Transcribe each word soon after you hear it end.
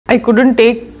I couldn't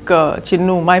take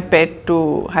Chinnu, my pet,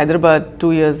 to Hyderabad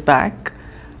 2 years back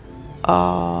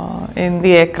in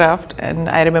the aircraft, and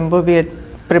I remember we had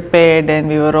prepared and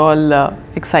we were all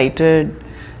excited,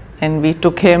 and we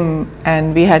took him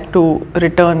and we had to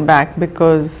return back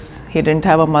because he didn't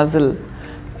have a muzzle,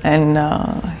 and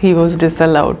he was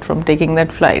disallowed from taking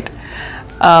that flight.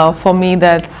 For me,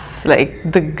 that's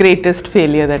like the greatest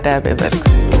failure that I've ever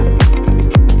experienced.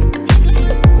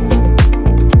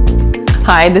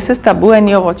 Hi, this is Tabu and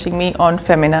you're watching me on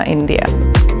Femina India.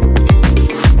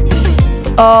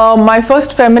 My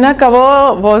first Femina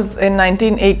cover was in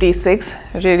 1986,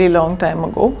 really long time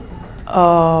ago.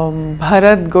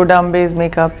 Bharat Godambe's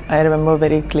makeup, I remember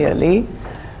very clearly.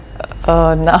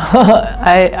 Now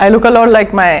I look a lot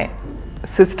like my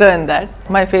sister in that.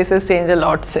 My face has changed a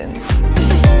lot since.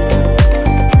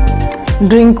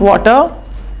 Drink water,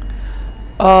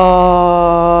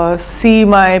 see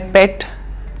my pet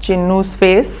Chinnu's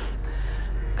face,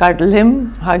 cuddle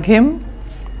him, hug him,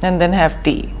 and then have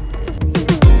tea.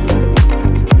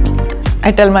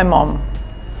 I tell my mom.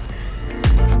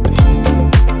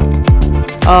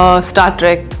 Star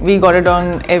Trek, we got it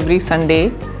on every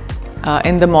Sunday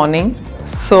in the morning.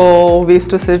 So we used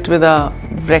to sit with our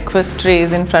breakfast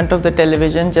trays in front of the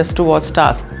television just to watch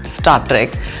Star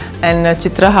Trek. And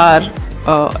Chitrahar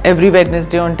every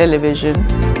Wednesday on television.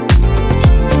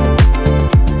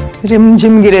 Rim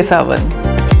Jim Gire Savan.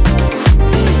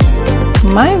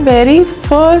 My very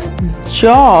first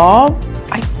job,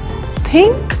 I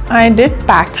think I did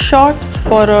pack shots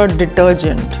for a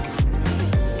detergent.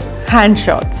 Hand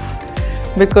shots.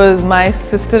 Because my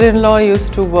sister-in-law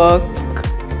used to work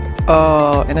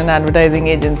in an advertising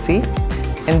agency,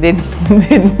 and they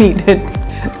needed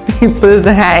people's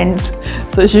hands.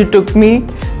 So she took me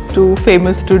to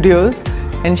famous studios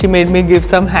and she made me give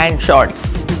some hand shots.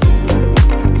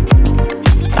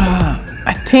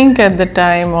 I think at the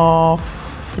time of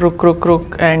Ruk Ruk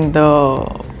Ruk and the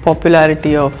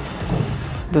popularity of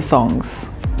the songs.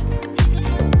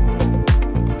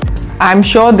 I'm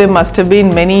sure there must have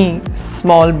been many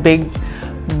small, big,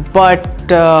 but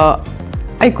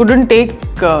I couldn't take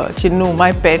Chinnu,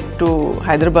 my pet, to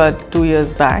Hyderabad 2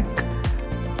 years back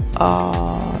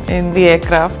in the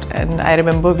aircraft, and I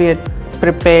remember we had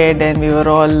prepared and we were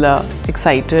all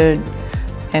excited,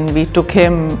 and we took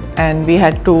him and we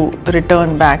had to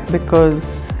return back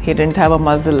because he didn't have a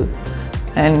muzzle,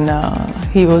 and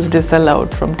he was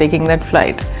disallowed from taking that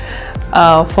flight.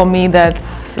 For me,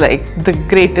 that's like the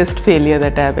greatest failure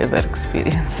that I've ever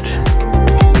experienced.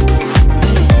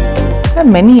 There are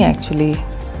many actually.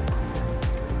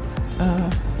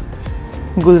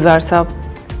 Gulzar Saab,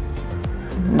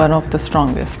 one of the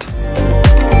strongest.